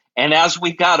them, and as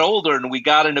we got older and we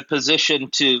got in a position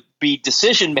to be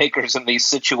decision makers in these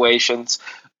situations,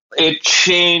 it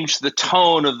changed the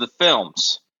tone of the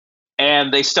films.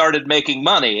 And they started making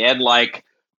money. And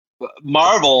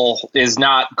Marvel is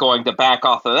not going to back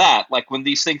off of that. When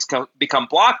these things become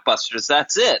blockbusters,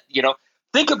 that's it.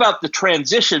 think about the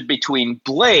transition between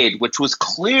Blade, which was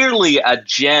clearly a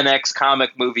Gen X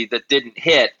comic movie that didn't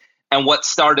hit, and what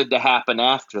started to happen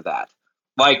after that.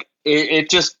 Like it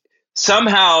just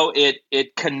somehow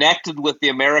it connected with the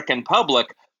American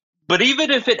public. But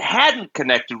even if it hadn't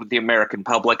connected with the American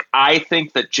public, I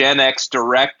think that Gen X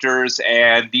directors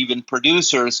and even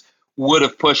producers would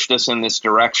have pushed us in this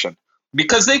direction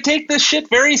because they take this shit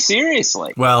very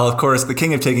seriously. Well, of course, the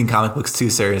king of taking comic books too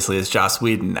seriously is Joss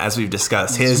Whedon, as we've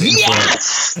discussed. His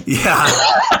influence. Yeah.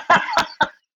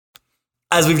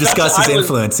 As we've discussed his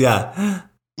influence, yeah.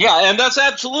 Yeah, and that's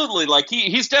absolutely, like,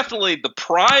 he's definitely the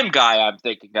prime guy I'm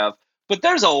thinking of. But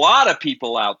there's a lot of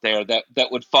people out there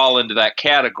that would fall into that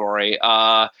category.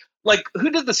 Like, who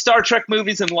did the Star Trek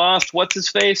movies and Lost? What's his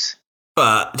face?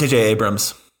 J.J.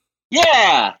 Abrams.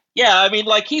 Yeah. I mean,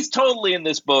 like, he's totally in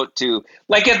this boat, too.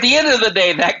 Like, at the end of the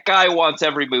day, that guy wants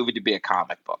every movie to be a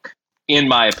comic book, in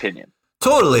my opinion.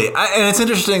 Totally. And it's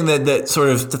interesting that sort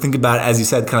of to think about, as you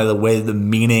said, kind of the way the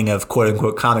meaning of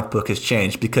quote-unquote comic book has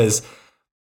changed. Because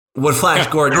what Flash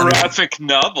Gordon... Graphic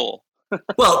novel.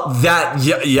 Well,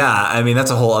 yeah. I mean,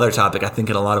 that's a whole other topic, I think,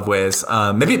 in a lot of ways.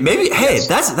 Maybe. Hey,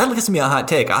 that gives me a hot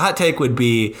take. A hot take would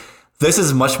be this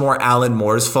is much more Alan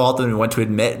Moore's fault than we want to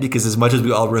admit, because as much as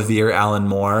we all revere Alan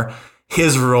Moore,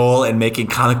 his role in making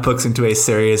comic books into a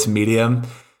serious medium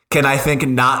can, I think,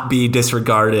 not be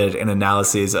disregarded in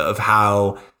analyses of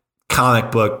how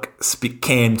comic book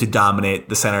came to dominate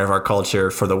the center of our culture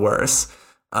for the worse.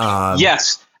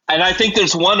 Yes. And I think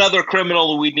there's one other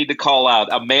criminal we need to call out,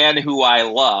 a man who I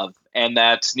love, and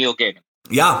that's Neil Gaiman.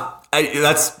 Yeah,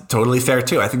 that's totally fair,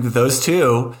 too. I think that those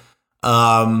two,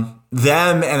 them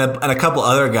and a couple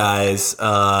other guys,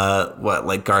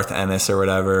 like Garth Ennis or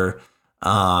whatever.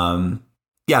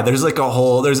 Yeah, there's like a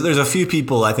whole, there's a few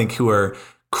people, I think, who are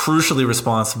crucially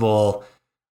responsible,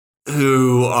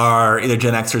 who are either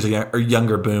Gen Xers or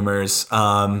younger boomers.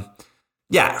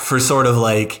 Yeah, for sort of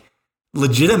like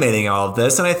legitimating all of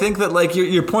this. And I think that, like,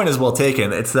 your point is well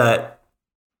taken. It's that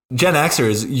Gen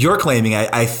Xers, you're claiming,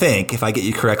 I think, if I get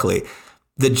you correctly,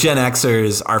 that Gen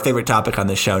Xers are our favorite topic on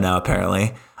this show now,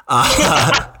 apparently.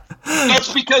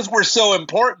 That's because we're so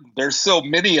important. There's so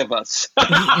many of us.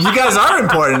 You guys are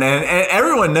important, and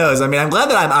everyone knows. I mean, I'm glad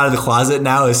that I'm out of the closet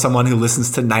now as someone who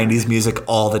listens to 90s music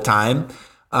all the time.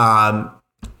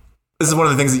 This is one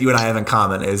of the things that you and I have in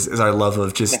common is our love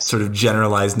of just sort of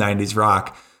generalized 90s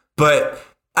rock. But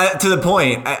to the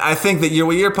point, I think that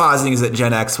what you're positing is that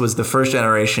Gen X was the first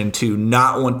generation to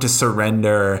not want to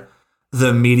surrender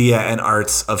the media and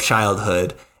arts of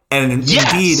childhood. And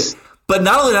indeed, but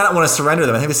not only not want to surrender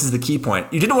them, I think this is the key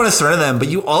point. You didn't want to surrender them, but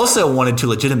you also wanted to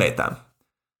legitimate them,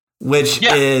 which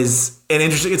is an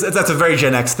interesting, that's a very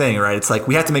Gen X thing, right? It's like,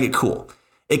 we have to make it cool.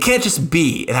 It can't just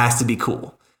be, it has to be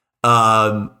cool.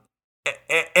 And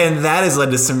that has led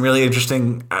to some really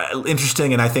interesting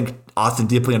and I think often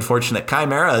deeply unfortunate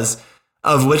chimeras,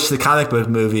 of which the comic book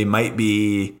movie might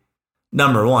be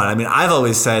number one. I mean, I've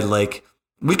always said, like,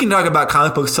 we can talk about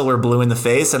comic books till we're blue in the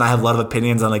face, and I have a lot of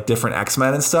opinions on like different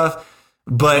X-Men and stuff.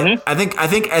 But I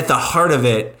think at the heart of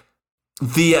it,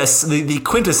 the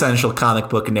quintessential comic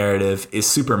book narrative is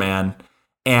Superman.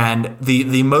 And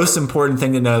the most important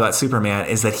thing to know about Superman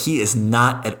is that he is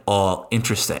not at all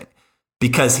interesting.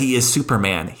 Because he is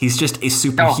Superman. He's just a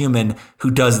superhuman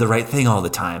who does the right thing all the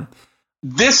time.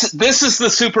 This is the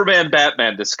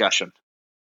Superman-Batman discussion.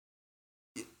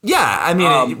 Yeah, I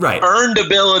mean, right. Earned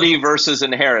ability versus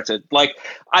inherited. Like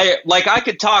I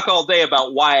could talk all day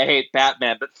about why I hate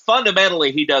Batman, but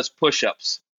fundamentally he does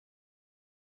push-ups.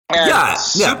 And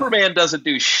Superman doesn't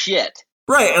do shit.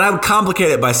 Right, and I would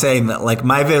complicate it by saying that, like,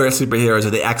 my favorite superheroes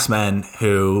are the X-Men,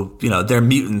 who, you know, they're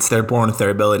mutants. They're born with their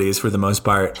abilities for the most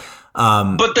part.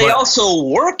 But they also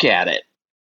work at it.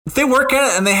 They work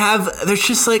at it, and there's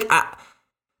just like,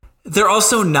 they're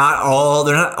not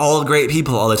all great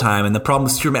people all the time. And the problem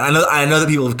with Superman, I know that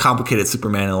people have complicated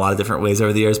Superman in a lot of different ways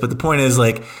over the years, but the point is,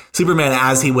 like, Superman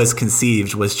as he was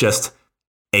conceived was just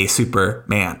a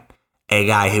Superman, a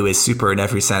guy who is super in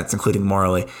every sense, including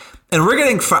morally. And we're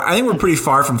getting I think we're pretty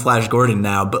far from Flash Gordon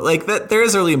now, but like there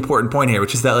is a really important point here,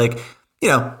 which is that, like, you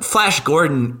know, Flash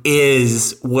Gordon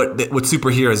is what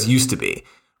superheroes used to be,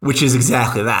 which is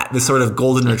exactly that. This sort of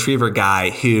golden retriever guy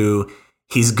who,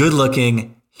 he's good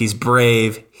looking, he's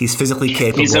brave, he's physically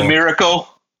capable. He's a miracle.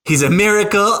 He's a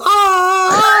miracle.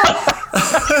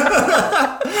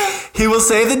 He will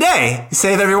save the day.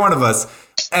 Save every one of us.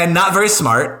 And not very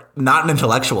smart, not an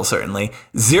intellectual, certainly.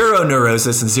 Zero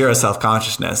neurosis and zero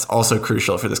self-consciousness, also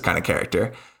crucial for this kind of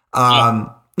character.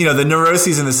 You know, the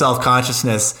neuroses and the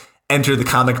self-consciousness enter the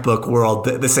comic book world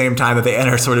at the same time that they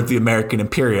enter sort of the American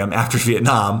Imperium after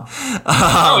Vietnam.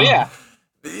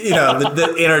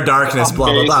 the inner darkness,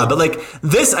 blah, blah, blah. But like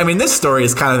this, I mean, this story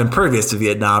is kind of impervious to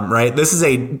Vietnam, right? This is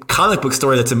a comic book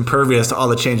story that's impervious to all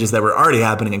the changes that were already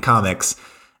happening in comics.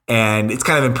 And it's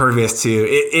kind of impervious to,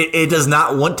 it does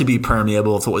not want to be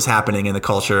permeable to what was happening in the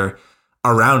culture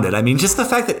around it. I mean, just the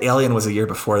fact that Alien was a year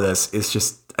before this is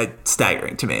just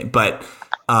staggering to me. But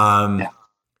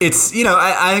it's,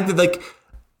 I think that like,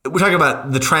 we're talking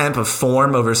about the triumph of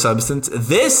form over substance.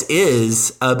 This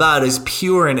is about as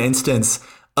pure an instance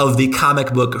of the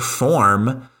comic book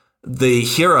form, the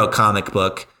hero comic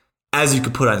book, as you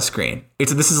could put on screen.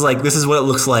 This is what it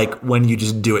looks like when you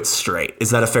just do it straight.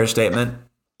 Is that a fair statement?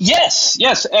 Yes.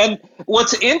 And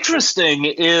what's interesting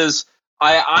is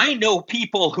I know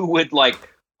people who would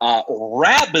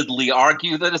rabidly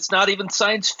argue that it's not even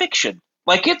science fiction.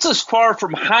 Like, it's as far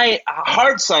from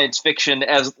hard science fiction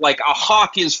as like a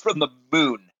hawk is from the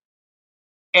moon.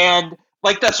 And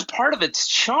like, that's part of its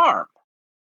charm,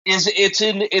 is it's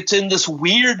in this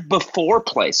weird before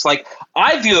place. Like,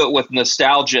 I view it with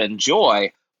nostalgia and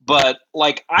joy, but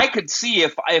like, I could see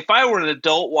if I were an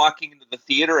adult walking into the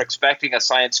theater expecting a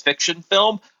science fiction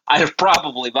film, I'd have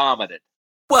probably vomited.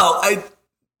 Well, I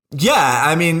think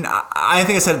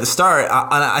I said at the start,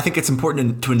 I think it's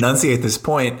important to enunciate this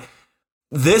point.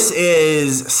 This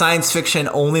is science fiction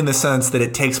only in the sense that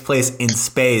it takes place in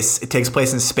space. It takes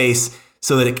place in space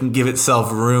so that it can give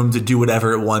itself room to do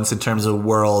whatever it wants in terms of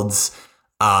worlds,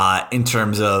 in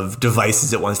terms of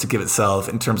devices it wants to give itself,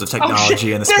 in terms of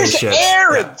technology and the spaceships. There's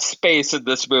air in space in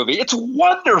this movie. It's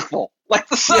wonderful. Like,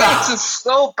 the science is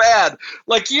so bad.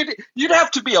 Like, you'd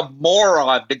have to be a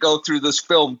moron to go through this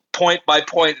film point by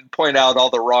point and point out all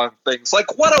the wrong things.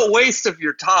 Like, what a waste of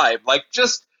your time. Like,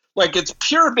 just... like, it's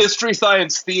pure Mystery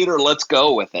Science Theater. Let's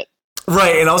go with it.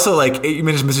 Right. And also, like, you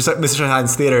mentioned Mystery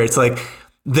Science Theater. It's like,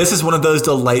 this is one of those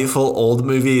delightful old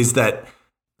movies that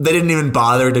they didn't even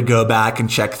bother to go back and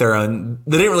check their own.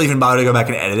 They didn't really even bother to go back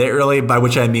and edit it, really, by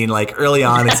which I mean, like, early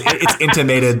on, it's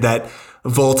intimated that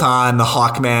Voltan, the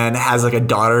Hawkman, has like a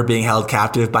daughter being held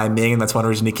captive by Ming, and that's one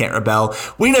reason he can't rebel.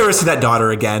 We never see that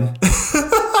daughter again.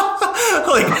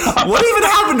 Like, what even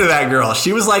happened to that girl?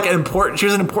 She was like an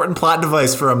important plot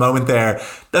device for a moment there.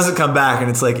 Doesn't come back, and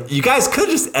it's like, you guys could have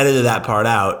just edited that part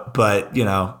out, but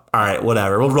all right,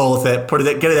 whatever. We'll roll with it.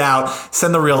 Get it out.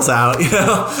 Send the reels out.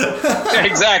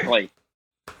 Exactly.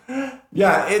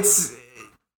 Yeah, it's.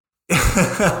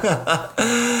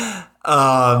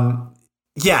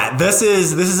 Yeah, this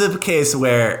is a case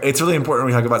where it's really important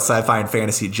when we talk about sci-fi and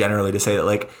fantasy generally to say that,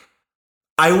 like,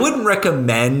 I wouldn't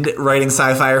recommend writing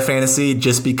sci-fi or fantasy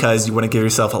just because you want to give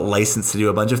yourself a license to do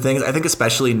a bunch of things. I think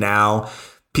especially now,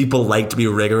 people like to be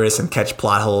rigorous and catch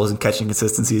plot holes and catch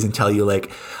inconsistencies and tell you,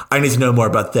 like, I need to know more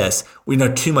about this. We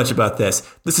know too much about this.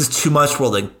 This is too much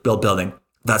world building.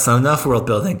 That's not enough world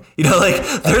building. Like,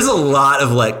 there's a lot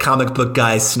of like comic book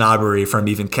guys snobbery from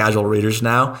even casual readers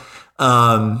now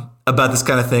about this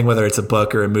kind of thing, whether it's a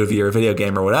book or a movie or a video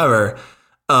game or whatever.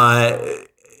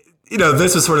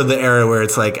 This was sort of the era where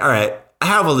it's like, all right, I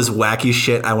have all this wacky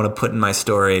shit I want to put in my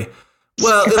story.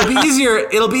 Well, it'll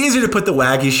be easier to put the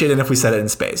wacky shit in if we set it in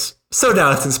space. So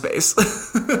now it's in space.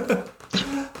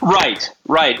 Right.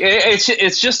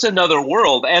 It's just another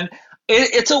world. And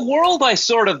it's a world I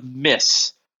sort of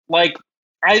miss. Like,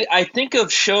 I think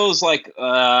of shows like,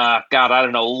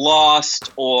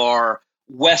 Lost or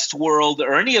Westworld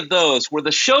or any of those where the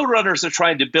showrunners are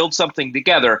trying to build something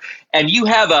together, and you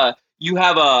have a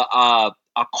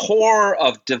core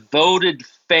of devoted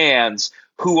fans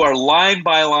who are line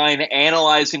by line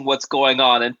analyzing what's going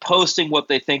on and posting what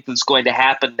they think is going to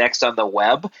happen next on the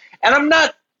web. And I'm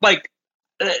not like,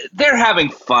 they're having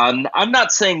fun. I'm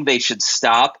not saying they should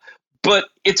stop, but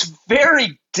it's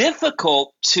very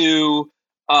difficult to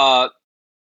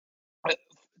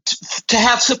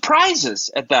have surprises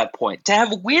at that point, to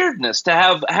have weirdness, to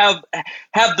have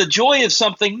the joy of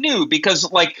something new,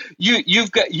 because like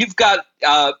you've got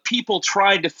people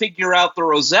trying to figure out the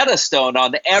Rosetta Stone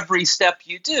on every step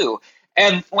you do,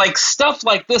 and like stuff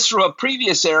like this from a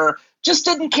previous era just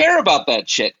didn't care about that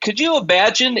shit. Could you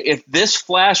imagine if this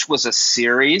Flash was a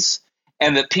series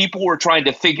and that people were trying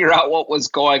to figure out what was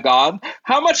going on?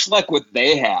 How much luck would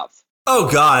they have? Oh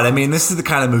God, I mean, this is the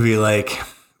kind of movie, like,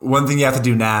 one thing you have to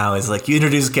do now is, like, you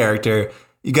introduce a character,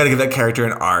 you got to give that character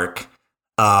an arc.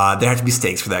 There have to be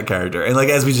stakes for that character. And like,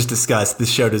 as we just discussed,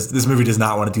 this movie does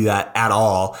not want to do that at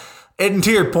all. And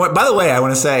to your point, by the way, I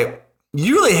want to say,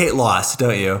 you really hate Lost,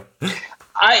 don't you?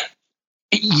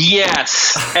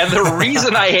 Yes. And the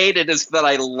reason I hate it is that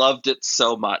I loved it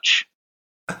so much.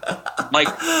 Like,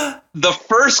 the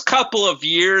first couple of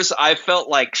years, I felt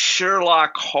like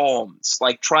Sherlock Holmes,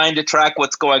 like trying to track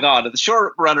what's going on. And the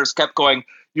showrunners kept going,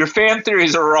 your fan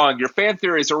theories are wrong. Your fan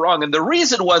theories are wrong. And the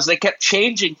reason was they kept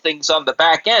changing things on the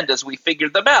back end as we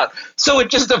figured them out. So it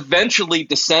just eventually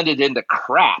descended into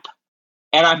crap.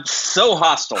 And I'm so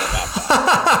hostile about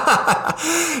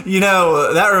that. You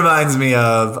know, that reminds me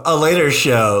of a later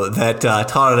show that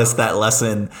taught us that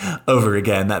lesson over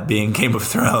again, that being Game of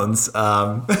Thrones.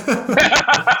 Yeah,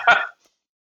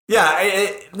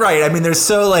 right. I mean, there is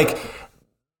so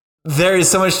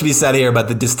much to be said here about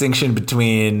the distinction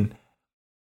between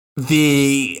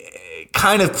the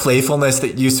kind of playfulness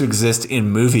that used to exist in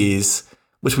movies,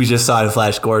 which we just saw in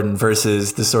Flash Gordon,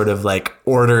 versus the sort of like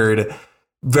ordered,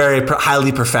 very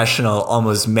highly professional,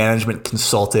 almost management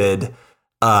consulted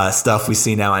stuff we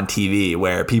see now on TV,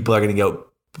 where people are going to go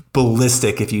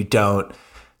ballistic if you don't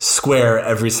square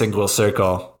every single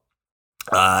circle,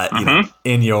 you know,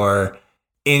 in your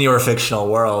fictional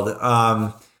world.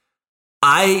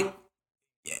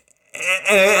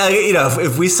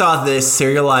 If we saw this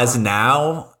serialized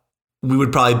now, we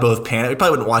would probably both panic. We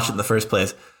probably wouldn't watch it in the first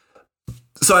place.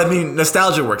 So, I mean,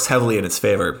 nostalgia works heavily in its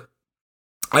favor.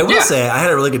 I will say I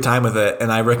had a really good time with it, and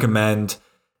I recommend,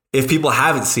 if people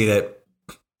haven't seen it,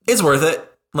 it's worth it.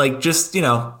 Like, just, you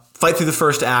know, fight through the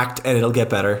first act and it'll get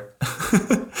better.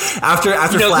 After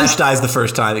Flash dies the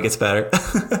first time, it gets better.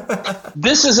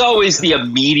 This is always the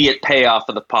immediate payoff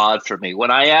of the pod for me.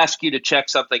 When I ask you to check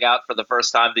something out for the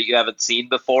first time that you haven't seen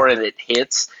before and it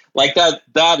hits, like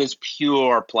that is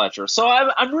pure pleasure. So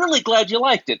I'm really glad you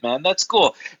liked it, man. That's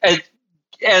cool. And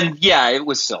yeah, it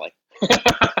was silly.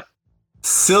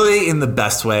 Silly in the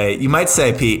best way. You might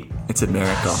say, Pete, it's a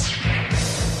miracle.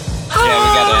 Yeah,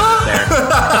 we got to end it there.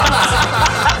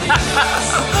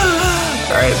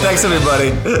 All right, thanks everybody.